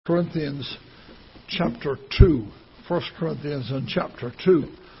Corinthians chapter 2. 1 Corinthians in chapter 2.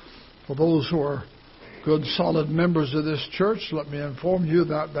 For those who are good, solid members of this church, let me inform you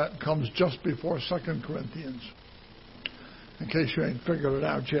that that comes just before 2 Corinthians, in case you ain't figured it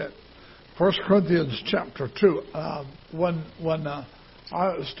out yet. 1 Corinthians chapter 2. When I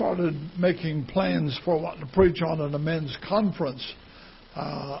started making plans for what to preach on in a men's conference,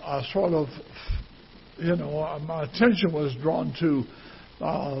 I sort of, my attention was drawn to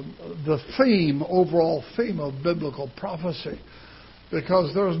the overall theme of biblical prophecy,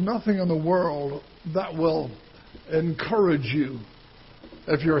 because there's nothing in the world that will encourage you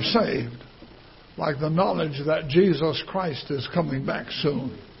if you're saved like the knowledge that Jesus Christ is coming back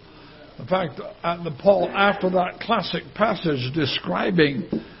soon. In fact, Paul, after that classic passage describing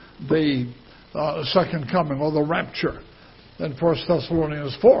the second coming or the rapture in 1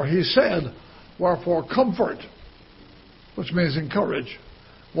 Thessalonians 4, he said, "Wherefore comfort," which means encourage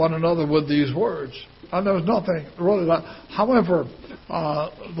one another with these words. And there's nothing really that. However,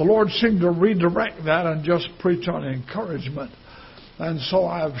 the Lord seemed to redirect that and just preach on encouragement. And so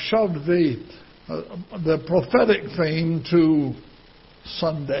I've shoved the prophetic theme to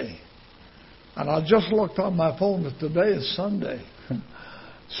Sunday. And I just looked on my phone that today is Sunday.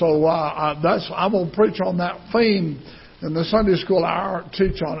 So I'm going to preach on that theme in the Sunday school hour,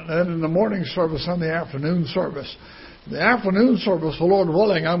 teach on it, and in the morning service and the afternoon service. The afternoon service, the Lord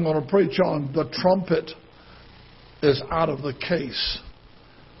willing, I'm going to preach on the trumpet is out of the case.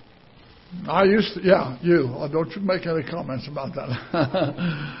 Don't you make any comments about that.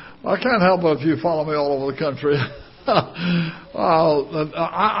 I can't help it if you follow me all over the country.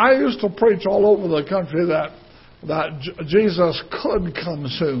 I used to preach all over the country that Jesus could come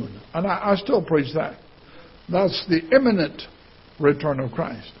soon. And I still preach that. That's the imminent return of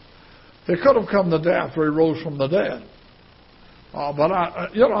Christ. He could have come the day after he rose from the dead. But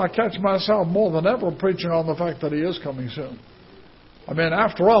I catch myself more than ever preaching on the fact that he is coming soon. I mean,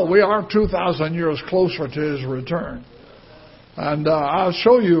 after all, we are 2,000 years closer to his return. And I'll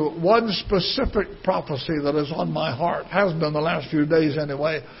show you one specific prophecy that is on my heart, has been the last few days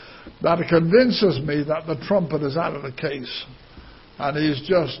anyway, that convinces me that the trumpet is out of the case. And he's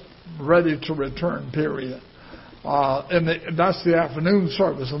just ready to return, period. That's the afternoon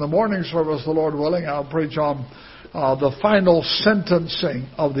service. In the morning service, the Lord willing, I'll preach on the final sentencing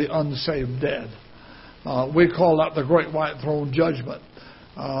of the unsaved dead. We call that the Great White Throne Judgment.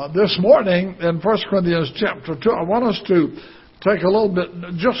 This morning, in 1 Corinthians chapter 2, I want us to take a little bit,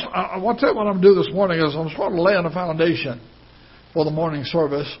 I want to tell you what I'm going to do this morning is I'm sort of laying a foundation for the morning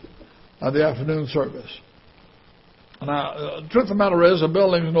service and the afternoon service. Now, the truth of the matter is, a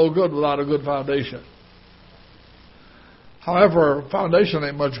building's no good without a good foundation. However, foundation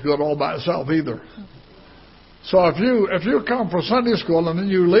ain't much good all by itself either. So if you come for Sunday school and then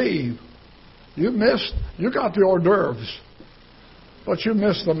you leave, you got the hors d'oeuvres, but you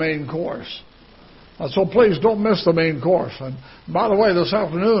missed the main course. And so please don't miss the main course. And by the way, this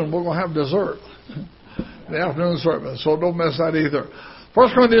afternoon we're going to have dessert in the afternoon service, so don't miss that either. 1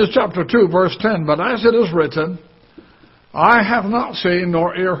 Corinthians chapter 2, verse 10, "But as it is written, I have not seen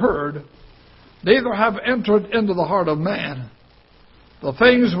nor ear heard, neither have entered into the heart of man, the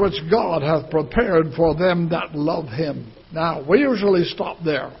things which God hath prepared for them that love him." Now, we usually stop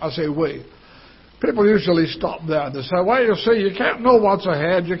there. I say we. People usually stop there. They say, well, you see, you can't know what's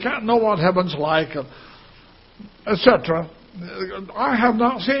ahead. You can't know what heaven's like, etc. I have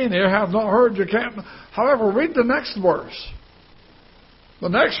not seen, you have not heard, you can't. However, read the next verse. The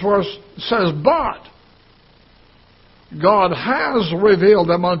next verse says, "But God has revealed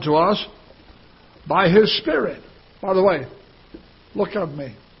them unto us by his Spirit." By the way, look at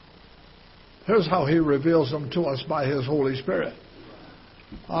me. Here's how he reveals them to us by his Holy Spirit.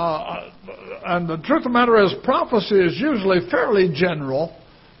 And the truth of the matter is, prophecy is usually fairly general,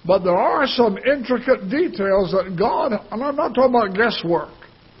 but there are some intricate details that God, and I'm not talking about guesswork.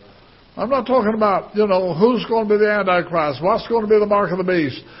 I'm not talking about, who's going to be the Antichrist, what's going to be the mark of the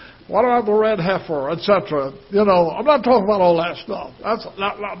beast, what about the red heifer, etc. I'm not talking about all that stuff.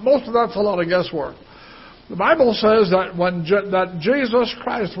 Most of that's a lot of guesswork. The Bible says that when that Jesus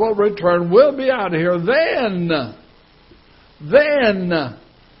Christ will return, we'll be out of here. Then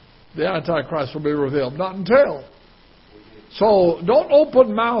the Antichrist will be revealed. Not until. So don't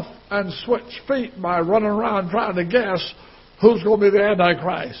open mouth and switch feet by running around trying to guess who's going to be the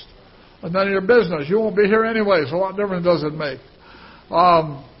Antichrist. And none of your business. You won't be here anyway, so what difference does it make?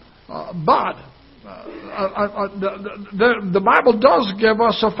 But the Bible does give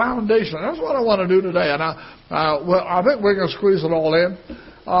us a foundation. That's what I want to do today. And I think we can squeeze it all in.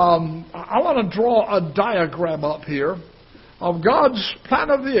 I want to draw a diagram up here. of God's plan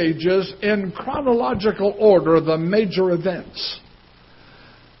of the ages in chronological order, the major events.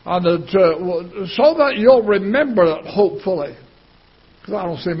 And so that you'll remember it, hopefully. Because I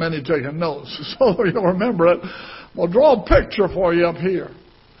don't see many taking notes. So that you'll remember it. We'll draw a picture for you up here.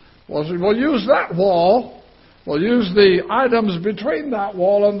 We'll use that wall. We'll use the items between that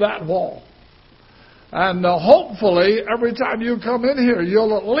wall and that wall. And hopefully, every time you come in here,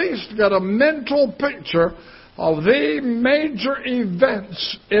 you'll at least get a mental picture of the major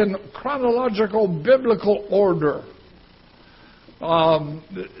events in chronological biblical order.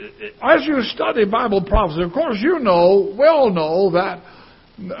 As you study Bible prophecy, of course, we all know that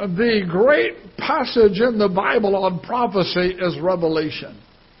the great passage in the Bible on prophecy is Revelation.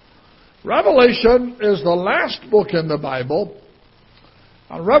 Revelation is the last book in the Bible.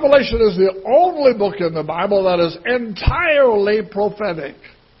 And Revelation is the only book in the Bible that is entirely prophetic.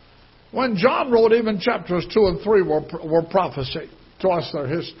 When John wrote, even chapters 2 and 3 were prophecy. To us, they're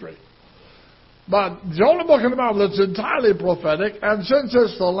history. But the only book in the Bible that's entirely prophetic, and since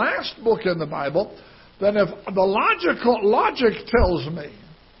it's the last book in the Bible, then if the logic tells me,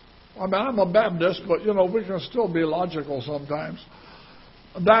 I mean, I'm a Baptist, but, we can still be logical sometimes,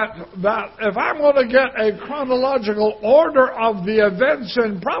 that if I'm going to get a chronological order of the events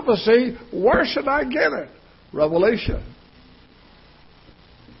in prophecy, where should I get it? Revelation.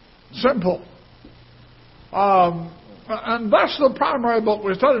 Simple. And that's the primary book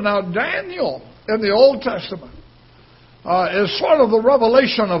we study. Now, Daniel in the Old Testament is sort of the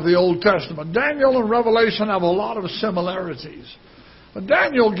revelation of the Old Testament. Daniel and Revelation have a lot of similarities. But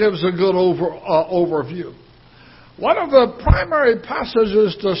Daniel gives a good overview. One of the primary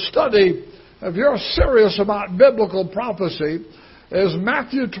passages to study, if you're serious about biblical prophecy, is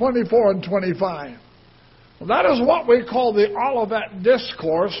Matthew 24 and 25. That is what we call the Olivet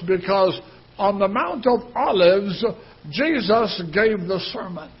Discourse, because on the Mount of Olives, Jesus gave the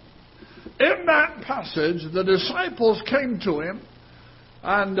sermon. In that passage, the disciples came to him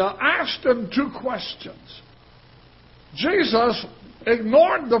and asked him two questions. Jesus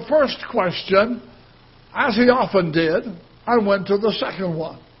ignored the first question, as he often did, and went to the second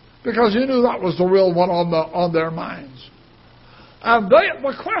one, because he knew that was the real one on their minds. And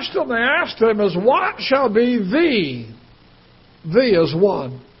the question they asked him is, what shall be the is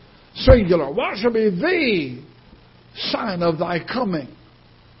one, singular, what shall be the sign of thy coming?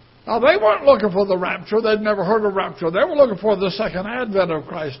 Now, they weren't looking for the rapture. They'd never heard of rapture. They were looking for the second advent of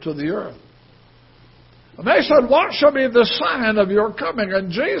Christ to the earth. And they said, what shall be the sign of your coming?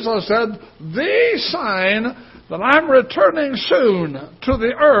 And Jesus said, the sign that I'm returning soon to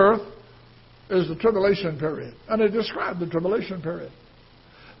the earth is the tribulation period. And he described the tribulation period.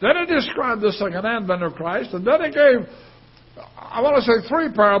 Then he described the second advent of Christ. And then he gave, I want to say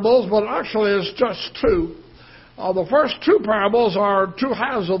 3 parables, but actually it's just 2. The first 2 parables are 2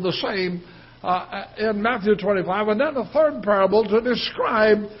 halves of the same in Matthew 25. And then the third parable to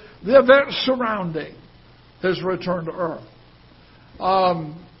describe the events surrounding his return to earth.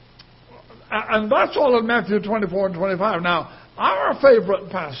 And that's all in Matthew 24 and 25. Now, our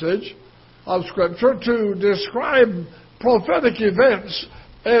favorite passage of Scripture to describe prophetic events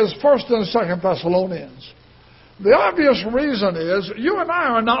is 1st and 2nd Thessalonians. The obvious reason is you and I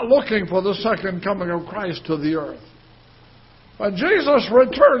are not looking for the second coming of Christ to the earth. When Jesus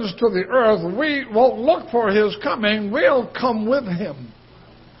returns to the earth, we won't look for his coming, we'll come with him.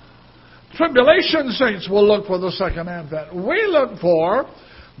 Tribulation saints will look for the second advent. We look for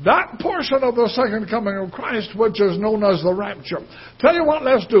that portion of the second coming of Christ which is known as the rapture. Tell you what,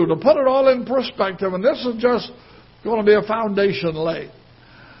 let's do, to put it all in perspective, and this is just going to be a foundation laid.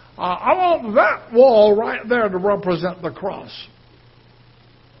 I want that wall right there to represent the cross.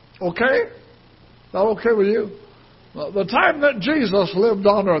 Okay? Is that okay with you? The time that Jesus lived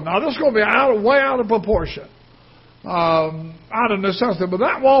on earth. Now, this is going to be way out of proportion. Out of necessity. But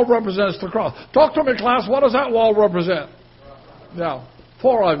that wall represents the cross. Talk to me, class. What does that wall represent? Yeah.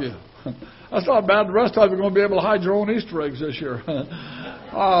 4 of you. That's not bad. The rest of you are going to be able to hide your own Easter eggs this year.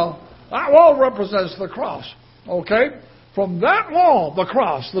 That wall represents the cross. Okay? From that wall, the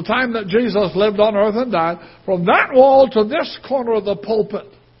cross, the time that Jesus lived on earth and died, from that wall to this corner of the pulpit,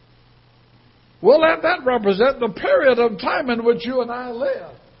 we'll let that represent the period of time in which you and I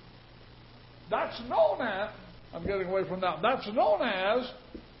live. That's known as, I'm getting away from that, that's known as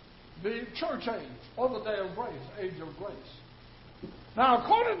the church age, or the day of grace, age of grace. Now,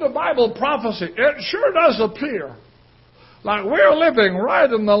 according to Bible prophecy, it sure does appear like we're living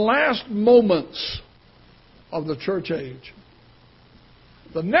right in the last moments of the church age.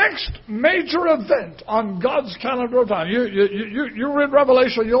 The next major event on God's calendar of time, you read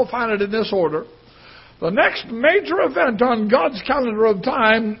Revelation, you'll find it in this order. The next major event on God's calendar of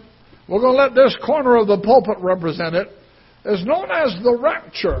time, we're going to let this corner of the pulpit represent it, is known as the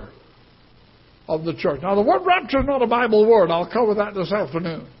rapture of the church. Now, the word rapture is not a Bible word. I'll cover that this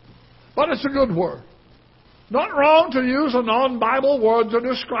afternoon. But it's a good word. Not wrong to use a non-Bible word to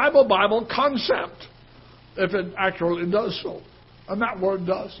describe a Bible concept, if it actually does so. And that word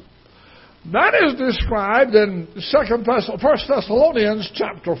does. That is described in 1 Thessalonians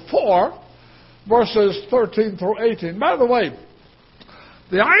chapter 4, verses 13 through 18. By the way,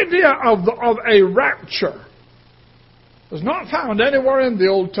 the idea of a rapture is not found anywhere in the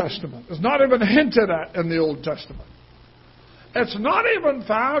Old Testament. It's not even hinted at in the Old Testament. It's not even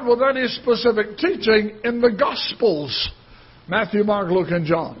found with any specific teaching in the Gospels, Matthew, Mark, Luke, and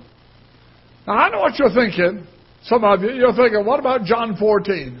John. Now, I know what you're thinking. Some of you, you're thinking, what about John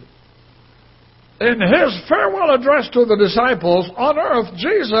 14? In his farewell address to the disciples on earth,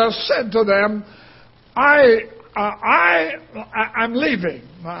 Jesus said to them, I'm leaving.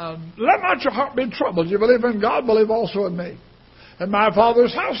 Let not your heart be troubled. You believe in God, believe also in me. In my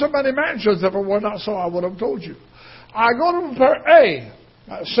Father's house are many mansions. If it were not so, I would have told you. I go to prepare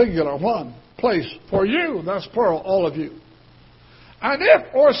a singular one place for you. That's plural, all of you. And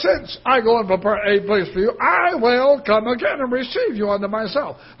if or since I go and prepare a place for you, I will come again and receive you unto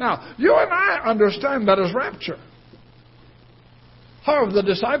myself. Now, you and I understand that as rapture. However, the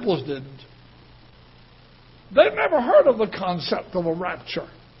disciples didn't. They'd never heard of the concept of a rapture.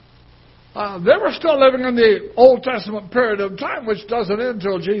 They were still living in the Old Testament period of time, which doesn't end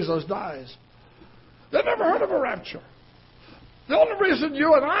until Jesus dies. They never heard of a rapture. The only reason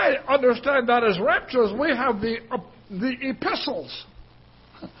you and I understand that as rapture is we have the epistles.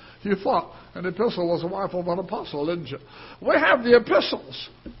 You thought an epistle was the wife of an apostle, didn't you? We have the epistles,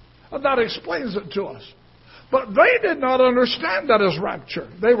 and that explains it to us. But they did not understand that as rapture.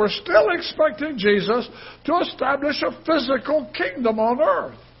 They were still expecting Jesus to establish a physical kingdom on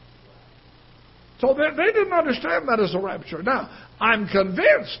earth. So they didn't understand that as a rapture. Now, I'm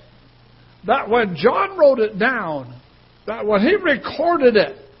convinced that when John wrote it down, that when he recorded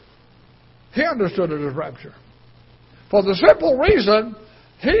it, he understood it as rapture. For the simple reason,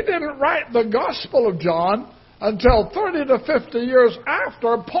 he didn't write the Gospel of John until 30 to 50 years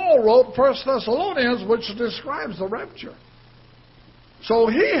after Paul wrote 1 Thessalonians, which describes the rapture. So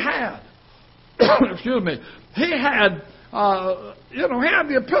he had, he had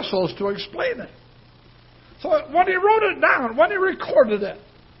the epistles to explain it. So when he wrote it down, when he recorded it,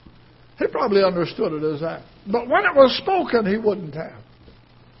 he probably understood it as that. But when it was spoken, he wouldn't have.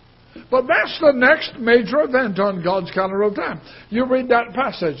 But that's the next major event on God's calendar of time. You read that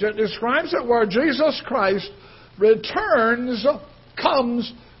passage. It describes it where Jesus Christ returns,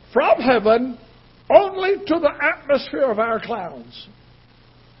 comes from heaven only to the atmosphere of our clouds.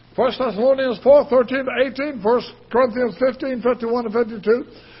 1 Thessalonians 4, 13 to 18, 1 Corinthians 15, 51 to 52,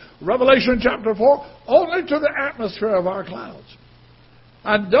 Revelation chapter 4, only to the atmosphere of our clouds.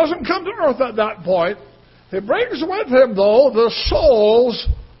 And doesn't come to earth at that point. He brings with him, though, the souls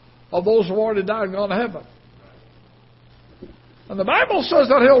of those who already died and gone to heaven. And the Bible says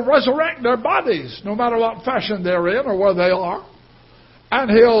that he'll resurrect their bodies, no matter what fashion they're in or where they are. And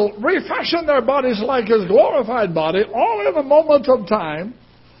he'll refashion their bodies like his glorified body, all in a moment of time.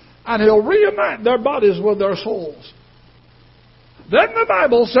 And he'll reunite their bodies with their souls. Then the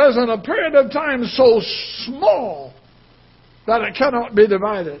Bible says, in a period of time so small that it cannot be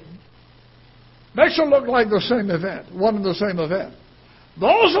divided. Makes it look like the same event, one and the same event.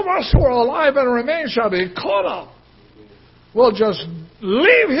 Those of us who are alive and remain shall be caught up. We'll just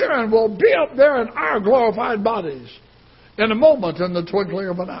leave here and we'll be up there in our glorified bodies in a moment, in the twinkling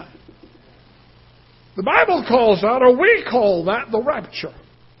of an eye. The Bible calls that, or we call that, the rapture.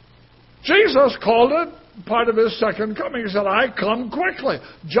 Jesus called it part of his second coming. He said, I come quickly.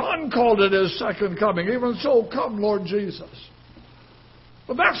 John called it his second coming. Even so, come, Lord Jesus.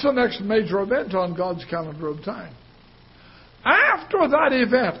 But that's the next major event on God's calendar of time. After that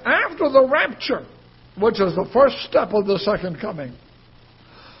event, after the rapture, which is the first step of the second coming,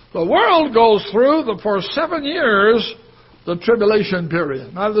 the world goes through, for 7 years, the tribulation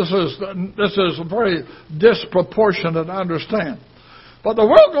period. Now, this is very disproportionate, I understand. But the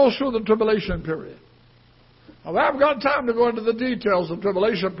world goes through the tribulation period. Now, I haven't got time to go into the details of the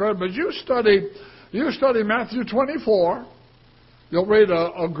tribulation period, but you study Matthew 24, you'll read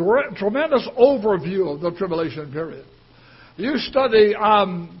a tremendous overview of the tribulation period. You study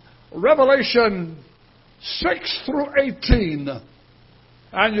Revelation 6 through 18,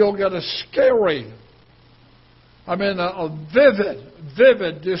 and you'll get a scary, a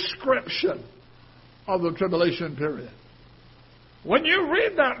vivid description of the tribulation period. When you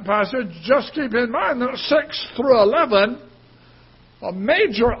read that passage, just keep in mind that 6 through 11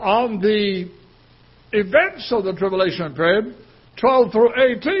 major on the events of the tribulation period. 12 through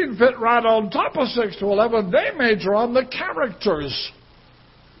 18 fit right on top of 6 to 11. They major on the characters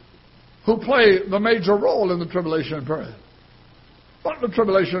who play the major role in the tribulation period. What the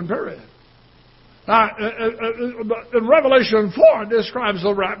tribulation period? Now, in Revelation 4, it describes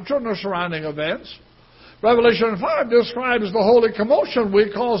the rapture and the surrounding events. Revelation 5 describes the holy commotion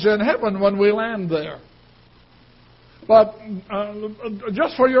we cause in heaven when we land there. But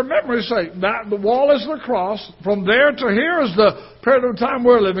just for your memory's sake, the wall is the cross. From there to here is the period of time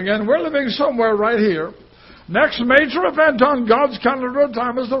we're living in. We're living somewhere right here. Next major event on God's calendar of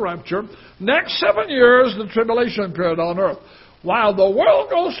time is the rapture. Next 7 years, the tribulation period on earth. While the world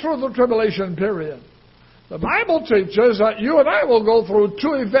goes through the tribulation period, the Bible teaches that you and I will go through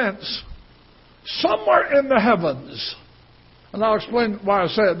 2 events somewhere in the heavens. And I'll explain why I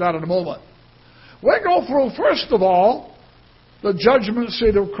say that in a moment. We go through, first of all, the judgment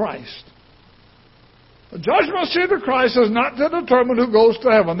seat of Christ. The judgment seat of Christ is not to determine who goes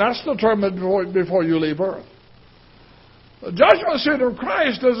to heaven. That's determined before you leave earth. The judgment seat of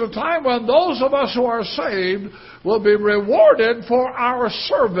Christ is a time when those of us who are saved will be rewarded for our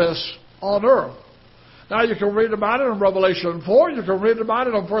service on earth. Now, you can read about it in Revelation 4. You can read about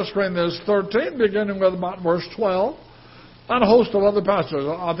it in 1 Corinthians 13, beginning with about verse 12, and a host of other passages.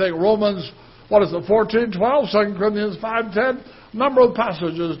 I think Romans 14:12, 2 Corinthians 5:10, a number of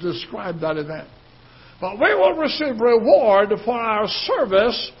passages describe that event. But we will receive reward for our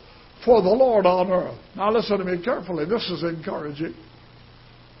service for the Lord on earth. Now listen to me carefully. This is encouraging.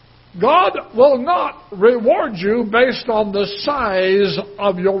 God will not reward you based on the size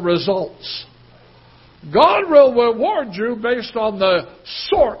of your results. God will reward you based on the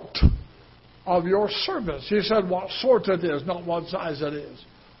sort of your service. He said what sort it is, not what size it is.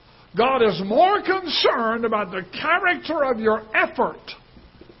 God is more concerned about the character of your effort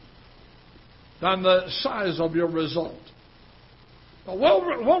than the size of your result. But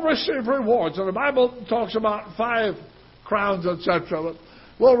we'll receive rewards. And the Bible talks about 5 crowns, etc. But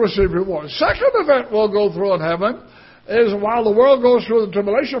we'll receive rewards. Second event we'll go through in heaven is while the world goes through the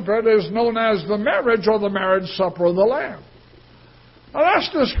tribulation period is known as the marriage or the marriage supper of the Lamb. Now that's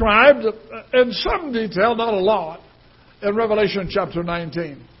described in some detail, not a lot, in Revelation chapter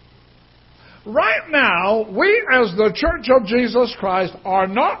 19. Right now, we as the Church of Jesus Christ are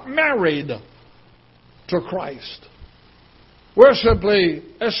not married to Christ. We're simply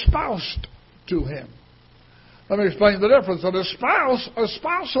espoused to Him. Let me explain the difference. A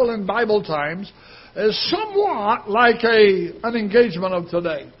spousal in Bible times is somewhat like an engagement of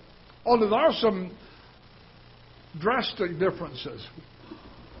today. Only there are some drastic differences.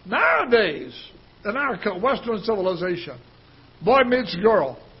 Nowadays, in our Western civilization, boy meets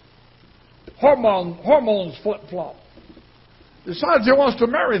girl. Hormones flip-flop. Decides he wants to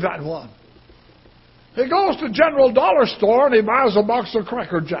marry that one. He goes to General Dollar Store and he buys a box of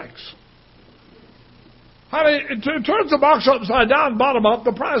Cracker Jacks. And he turns the box upside down, bottom up.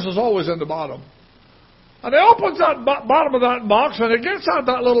 The prize is always in the bottom. And he opens that bottom of that box and he gets out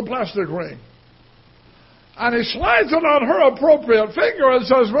that little plastic ring. And he slides it on her appropriate finger and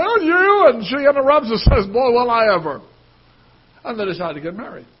says, "Well, you," and she interrupts and says, "Boy, will I ever." And they decide to get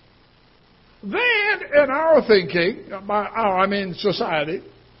married. Then, in our thinking, society,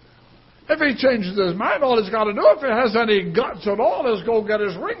 if he changes his mind, all he's got to do, if he has any guts at all, is go get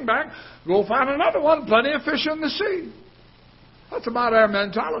his ring back, go find another one, plenty of fish in the sea. That's about our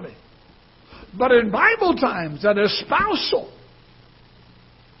mentality. But in Bible times, that espousal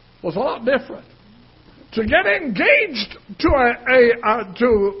was a lot different. To get engaged to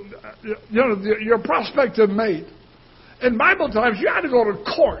your prospective mate, in Bible times, you had to go to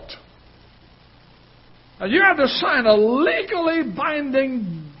court. And you had to sign a legally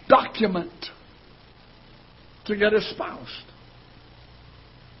binding document to get espoused.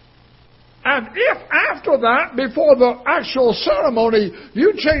 And if after that, before the actual ceremony,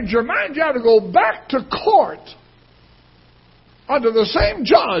 you changed your mind, you had to go back to court under the same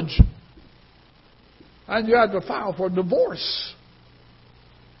judge, and you had to file for divorce.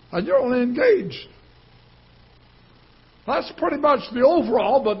 And you're only engaged. That's pretty much the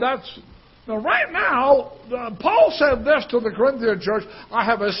overall, but that's... Now, right now, Paul said this to the Corinthian church: "I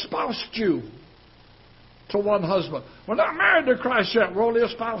have espoused you to one husband." We're not married to Christ yet. We're only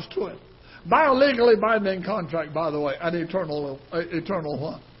espoused to Him. By a legally binding contract, by the way, an eternal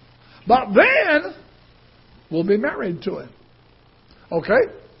one. But then, we'll be married to Him. Okay?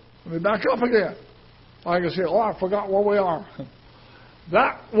 Let me back up again. I can say, I forgot where we are.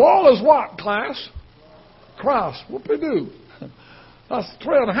 That wall is what, class? Cross. Whoop-de-doo. That's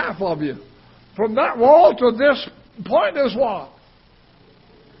 3.5 of you. From that wall to this point is what?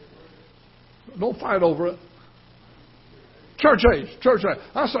 Don't fight over it. Church age.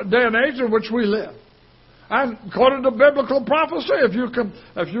 That's the day and age in which we live. And according to biblical prophecy, if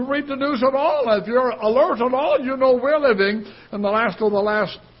you read the news at all, if you're alert at all, you know we're living in the last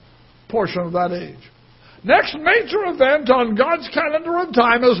portion of that age. Next major event on God's calendar and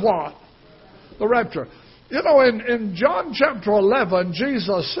time is what? The rapture. You know, in John chapter 11,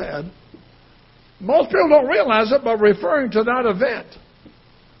 Jesus said, most people don't realize it, but referring to that event,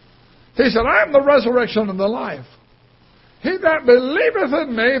 He said, I am the resurrection and the life. He that believeth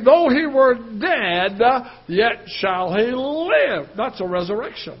in me, though he were dead, yet shall he live. That's a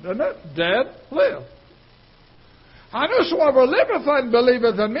resurrection, isn't it? Dead, live. And whosoever liveth and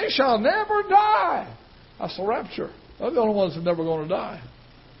believeth in me shall never die. That's the rapture. They're the only ones that are never going to die.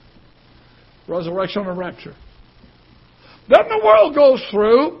 Resurrection and rapture. Then the world goes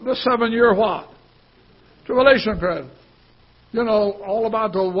through the 7-year what? Tribulation period. You know, all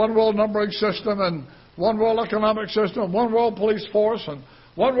about the one world numbering system and one world economic system, one world police force, and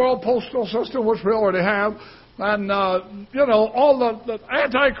one world postal system, which we already have, and, you know, all the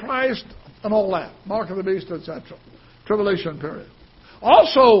Antichrist and all that, mark of the beast, etc. Tribulation period.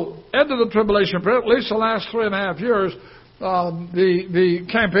 Also, end of the tribulation period, at least the last 3.5 years, the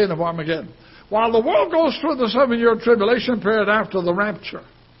campaign of Armageddon. While the world goes through the 7-year tribulation period after the rapture,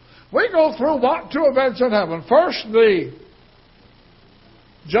 we go through what? 2 events in heaven. First, the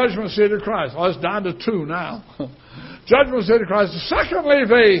judgment seat of Christ. Oh, it's down to 2 now. Judgment seat of Christ. Secondly,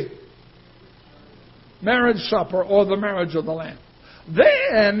 the marriage supper or the marriage of the Lamb.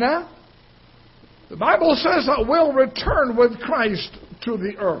 Then, the Bible says that we'll return with Christ to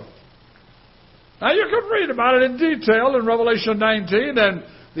the earth. Now, you can read about it in detail in Revelation 19 and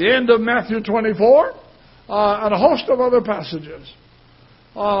the end of Matthew 24 and a host of other passages.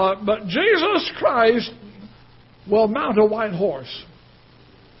 But Jesus Christ will mount a white horse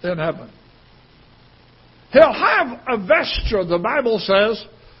in heaven. He'll have a vesture, the Bible says,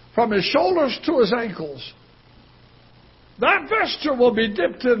 from his shoulders to his ankles. That vesture will be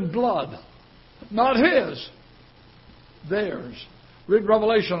dipped in blood. Not his. Theirs. Read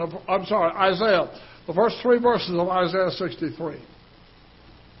Isaiah. The first 3 verses of Isaiah 63.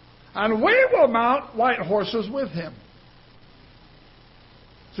 And we will mount white horses with him.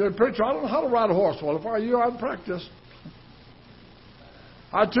 Said, preacher, I don't know how to ride a horse. Well, if I were you, I'd practice.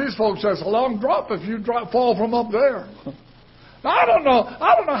 I tease folks, it's a long drop if you fall from up there. Now, I don't know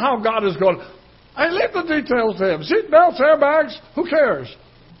how God is going. I leave the details to him. Seat belts, airbags, who cares?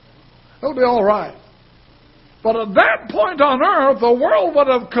 It'll be all right. But at that point on earth, the world would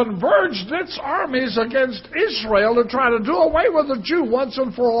have converged its armies against Israel to try to do away with the Jew once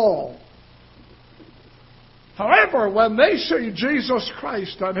and for all. However, when they see Jesus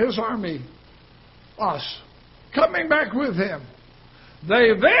Christ and his army, us, coming back with him, they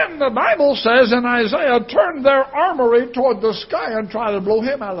then, the Bible says in Isaiah, turn their armory toward the sky and try to blow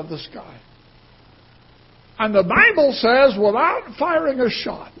him out of the sky. And the Bible says, without firing a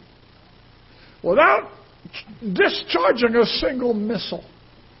shot, without discharging a single missile,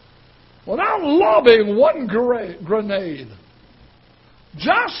 without lobbing one grenade,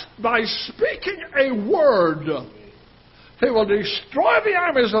 just by speaking a word, he will destroy the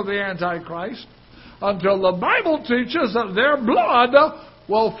armies of the Antichrist until the Bible teaches that their blood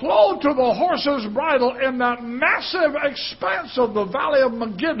will flow to the horse's bridle in that massive expanse of the valley of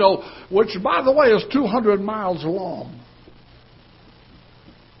Megiddo, which, by the way, is 200 miles long.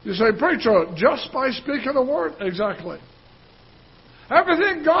 You say, preacher, just by speaking a word? Exactly.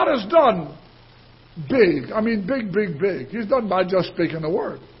 Everything God has done, big. I mean, big. He's done by just speaking a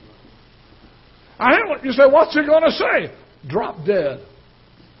word. You say, what's he going to say? Drop dead.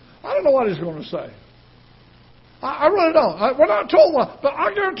 I don't know what he's going to say. I really don't. We're not told what, but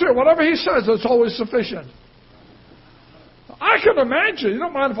I guarantee you, whatever he says, it's always sufficient. I can imagine, you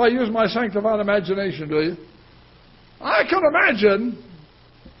don't mind if I use my sanctified imagination, do you? I can imagine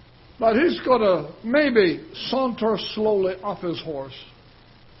that he's going to maybe saunter slowly off his horse,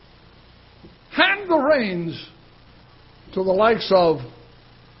 hand the reins to the likes of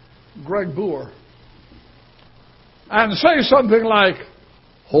Greg Booher, and say something like,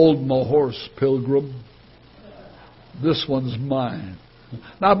 hold my horse, pilgrim. This one's mine.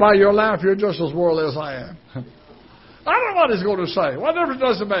 Now, by your laugh, you're just as worldly as I am. I don't know what he's going to say. What difference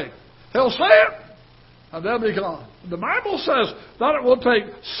does it make? He'll say it, and they'll be gone. The Bible says that it will take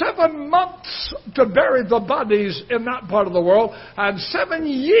 7 months to bury the bodies in that part of the world, and 7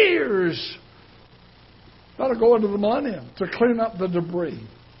 years that'll go into the millennium to clean up the debris.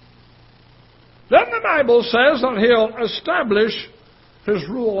 Then the Bible says that he'll establish His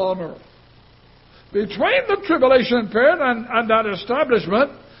rule on earth. Between the tribulation period and that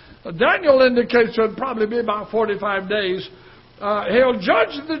establishment, Daniel indicates it would probably be about 45 days. He'll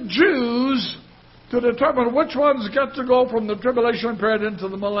judge the Jews to determine which ones get to go from the tribulation period into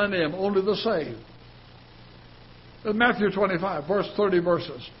the millennium, only the saved. In Matthew 25, verse 30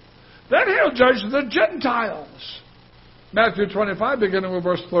 verses. Then he'll judge the Gentiles. Matthew 25, beginning with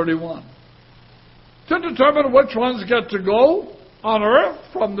verse 31. To determine which ones get to go on earth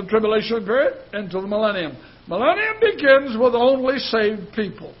from the tribulation period into the millennium. Millennium begins with only saved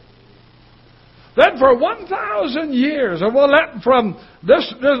people. Then for 1,000 years, and we'll let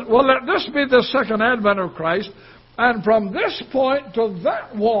this be the second advent of Christ, and from this point to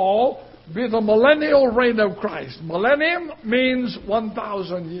that wall be the millennial reign of Christ. Millennium means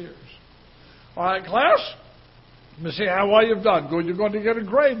 1,000 years. All right, class? Let me see how well you've done. Good, you're going to get a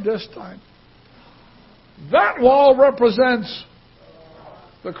grade this time. That wall represents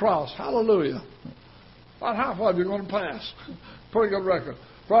the cross. Hallelujah. About half of you are going to pass. Pretty good record.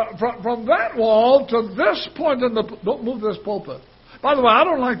 From that wall to this point in the... Don't move this pulpit. By the way, I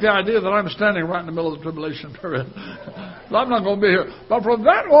don't like the idea that I'm standing right in the middle of the tribulation period. I'm not going to be here. But from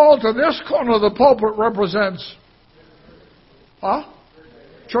that wall to this corner of the pulpit represents...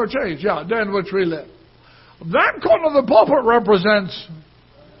 Church age, yeah, day in which we live. That corner of the pulpit represents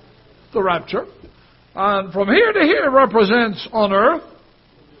the rapture. And from here to here represents on earth.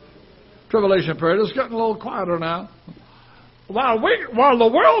 Tribulation period. It's getting a little quieter now. While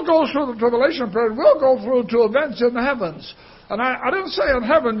the world goes through the tribulation period, we'll go through two events in the heavens. And I didn't say in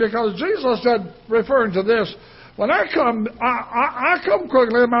heaven because Jesus said, referring to this, when I come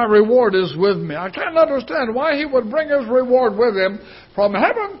quickly and my reward is with me. I can't understand why he would bring his reward with him from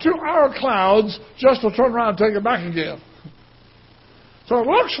heaven to our clouds just to turn around and take it back again. So it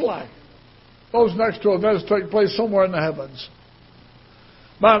looks like those next two events take place somewhere in the heavens.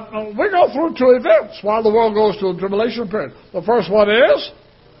 But we go through two events while the world goes through the tribulation period. The first one is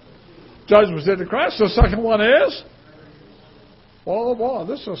judgment seat of Christ. The second one is... Oh, boy,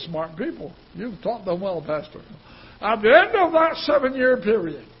 this is smart people. You've taught them well, Pastor. At the end of that 7-year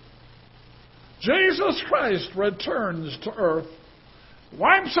period, Jesus Christ returns to earth,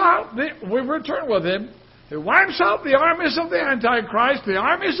 we return with him. He wipes out the armies of the Antichrist, the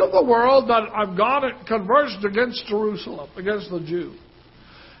armies of the world that have gone and converged against Jerusalem, against the Jew.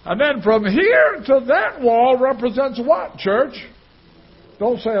 And then from here to that wall represents what, church?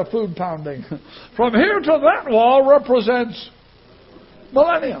 Don't say a food pounding. From here to that wall represents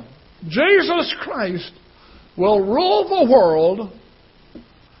millennium. Jesus Christ will rule the world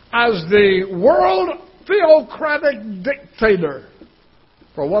as the world theocratic dictator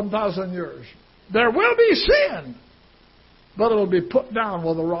for 1,000 years. There will be sin, but it'll be put down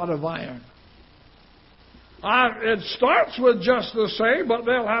with a rod of iron. It starts with just the same, but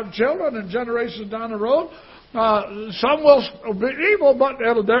they'll have children and generations down the road. Some will be evil, but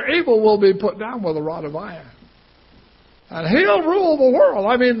their evil will be put down with a rod of iron. And he'll rule the world.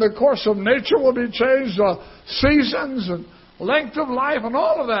 I mean, the course of nature will be changed, seasons and length of life and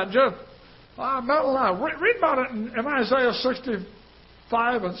all of that. Just read about it in Isaiah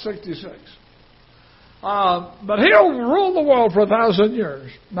 65 and 66. But he'll rule the world for 1,000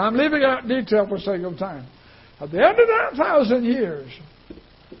 years. Now, I'm leaving out detail for sake of time. At the end of that 1,000 years,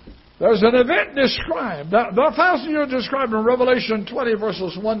 there's an event described. That 1,000 years described in Revelation 20,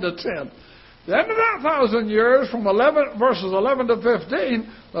 verses 1 to 10. The end of that 1,000 years, from verses 11 to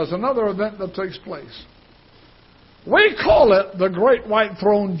 15, there's another event that takes place. We call it the Great White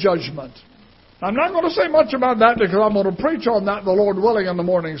Throne Judgment. I'm not going to say much about that because I'm going to preach on that, the Lord willing, in the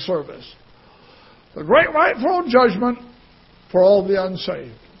morning service. The Great White Throne Judgment for all the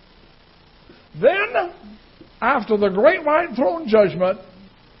unsaved. Then, after the Great White Throne Judgment,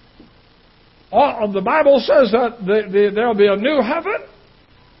 the Bible says that there'll be a new heaven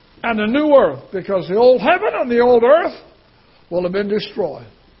and a new earth, because the old heaven and the old earth will have been destroyed.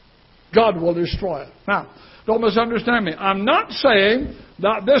 God will destroy it. Now, don't misunderstand me. I'm not saying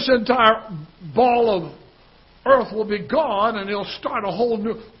that this entire ball of earth will be gone and he'll start a whole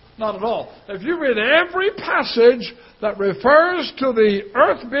new... Not at all. If you read every passage that refers to the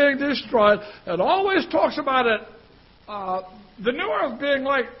earth being destroyed, it always talks about it, the new earth being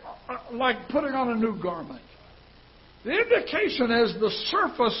like putting on a new garment. The indication is the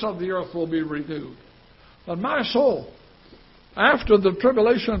surface of the earth will be renewed. But my soul, after the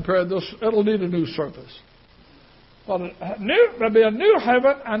tribulation period, it'll need a new surface. But there'll be a new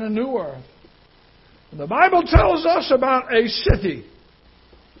heaven and a new earth. And the Bible tells us about a city,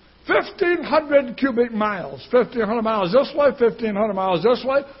 1,500 cubic miles. 1,500 miles this way, 1,500 miles this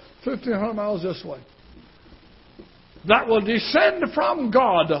way, 1,500 miles this way. that will descend from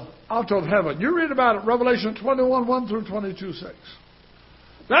God out of heaven. You read about it, Revelation 21, 1 through 22, 6.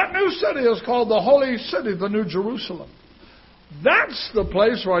 That new city is called the Holy City, the New Jerusalem. That's the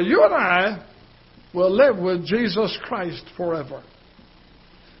place where you and I will live with Jesus Christ forever.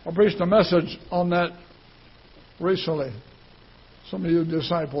 I preached a message on that recently. Some of you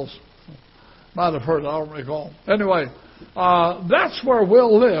disciples might have heard it, I don't recall. Anyway, that's where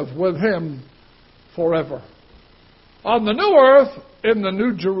we'll live with Him forever. On the new earth, in the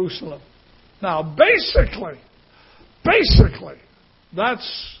New Jerusalem. Now, basically, that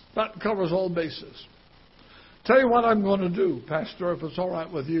covers all bases. Tell you what I'm going to do, Pastor, if it's all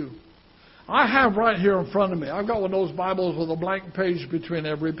right with you. I have right here in front of me, I've got one of those Bibles with a blank page between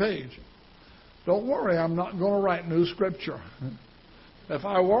every page. Don't worry, I'm not going to write new scripture. If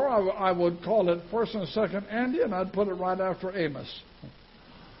I were, I would call it 1st and 2nd Andy, and I'd put it right after Amos.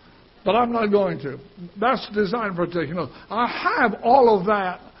 But I'm not going to. That's designed for taking notes. I have all of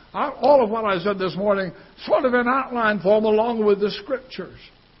that, all of what I said this morning, sort of in outline form along with the scriptures.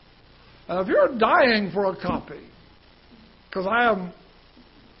 And if you're dying for a copy, because I am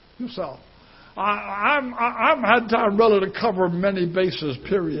yourself, I've had time really to cover many bases,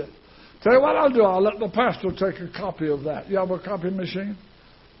 period. Tell you what I'll do, I'll let the pastor take a copy of that. You have a copy machine?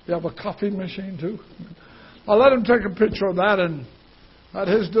 You have a coffee machine too? I'll let him take a picture of that, and at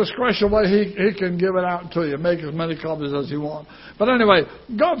his discretion, he can give it out to you. Make as many copies as you want. But anyway,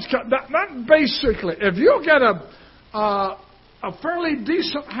 that basically, if you get a fairly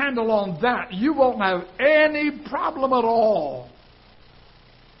decent handle on that, you won't have any problem at all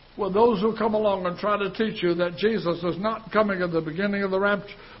with those who come along and try to teach you that Jesus is not coming at the beginning of the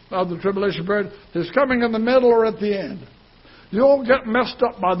rapture of the tribulation period. He's coming in the middle or at the end. You won't get messed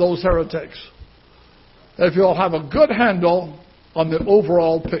up by those heretics if you'll have a good handle on the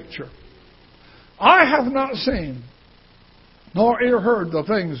overall picture. I have not seen nor ear heard the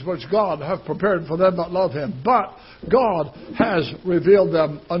things which God hath prepared for them that love Him, but God has revealed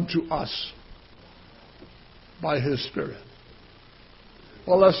them unto us by His Spirit.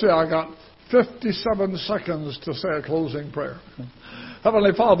 Well, let's see, I got 57 seconds to say a closing prayer.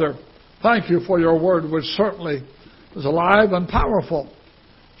 Heavenly Father, thank you for your word, which certainly is alive and powerful,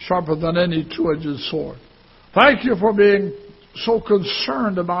 sharper than any two-edged sword. Thank you for being so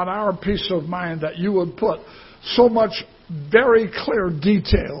concerned about our peace of mind that you would put so much very clear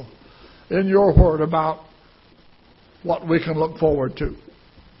detail in your word about what we can look forward to.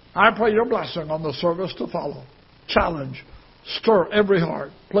 I pray your blessing on the service to follow. Challenge, stir every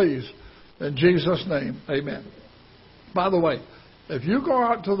heart, please. In Jesus' name, amen. By the way, if you go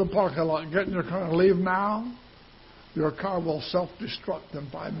out to the parking lot, get in your car and leave now, your car will self-destruct in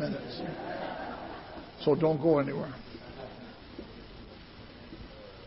 5 minutes. So don't go anywhere.